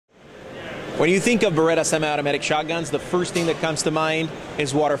When you think of Beretta semi-automatic shotguns, the first thing that comes to mind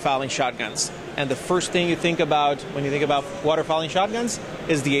is waterfowling shotguns. And the first thing you think about when you think about waterfowling shotguns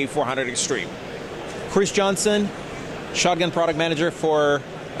is the A400 Xtreme. Chris Johnson, shotgun product manager for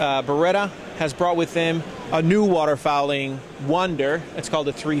Beretta, has brought with him a new waterfowling wonder. It's called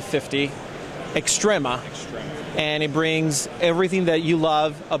the A350 Xtrema. And it brings everything that you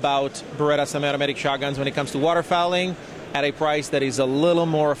love about Beretta semi-automatic shotguns when it comes to waterfowling at a price that is a little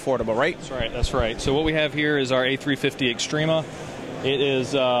more affordable, right? That's right. So what we have here is our A350 Xtrema. It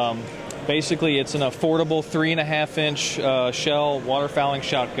is basically, it's an affordable 3.5-inch shell waterfowling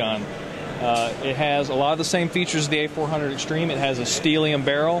shotgun. It has a lot of the same features as the A400 Xtreme. It has a Stelium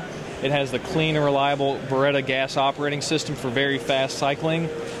barrel. It has the clean and reliable Beretta gas operating system for very fast cycling.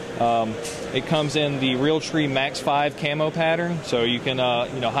 It comes in the Realtree Max 5 camo pattern, so you can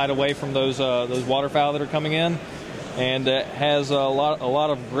hide away from those waterfowl that are coming in. And it has a lot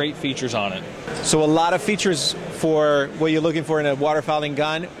of great features on it. So a lot of features for what you're looking for in a waterfowling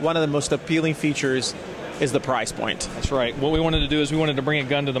gun. One of the most appealing features is the price point. That's right. What we wanted to do is we wanted to bring a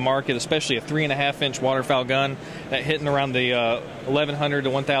gun to the market, especially a 3.5-inch waterfowl gun that hitting around the $1,100 to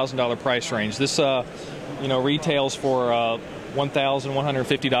 $1,000 price range. This retails for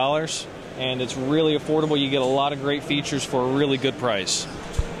 $1,150, and it's really affordable. You get a lot of great features for a really good price.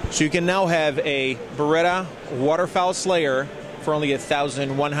 So you can now have a Beretta waterfowl slayer for only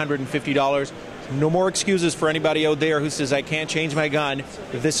 $1,150. No more excuses for anybody out there who says, I can't change my gun.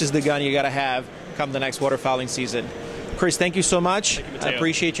 This is the gun you got to have come the next waterfowling season. Chris, thank you so much. Thank you, Matteo. I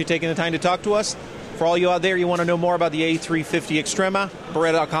appreciate you taking the time to talk to us. For all you out there, you want to know more about the A350 Xtrema,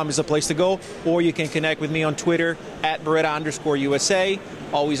 Beretta.com is the place to go. Or you can connect with me on Twitter at Beretta_USA.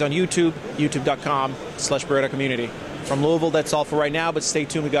 Always on YouTube, youtube.com/Beretta Community. From Louisville, that's all for right now, but stay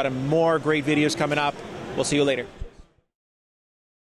tuned. We've got more great videos coming up. We'll see you later.